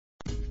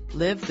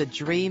Live the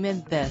dream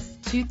in this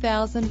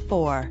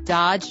 2004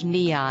 Dodge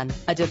Neon.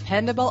 A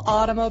dependable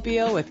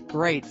automobile with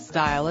great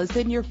style is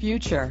in your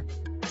future.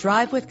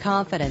 Drive with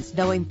confidence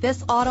knowing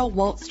this auto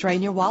won't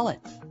strain your wallet.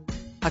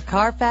 A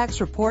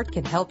Carfax report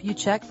can help you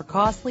check for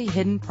costly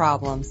hidden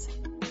problems.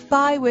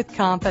 Buy with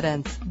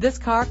confidence. This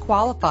car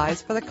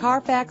qualifies for the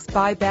Carfax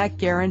buyback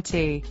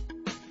guarantee.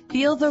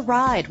 Feel the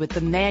ride with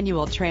the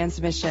manual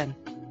transmission.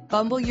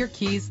 Fumble your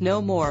keys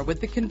no more with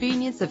the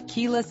convenience of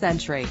keyless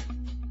entry.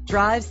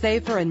 Drive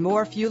safer and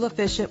more fuel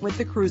efficient with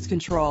the cruise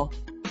control.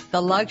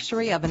 The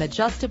luxury of an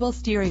adjustable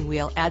steering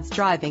wheel adds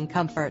driving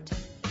comfort.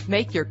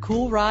 Make your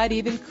cool ride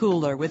even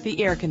cooler with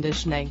the air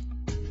conditioning.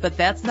 But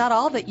that's not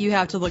all that you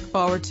have to look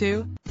forward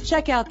to.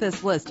 Check out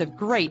this list of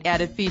great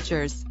added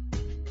features.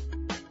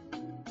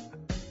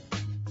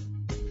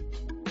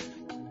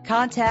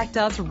 Contact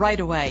us right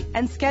away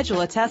and schedule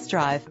a test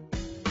drive.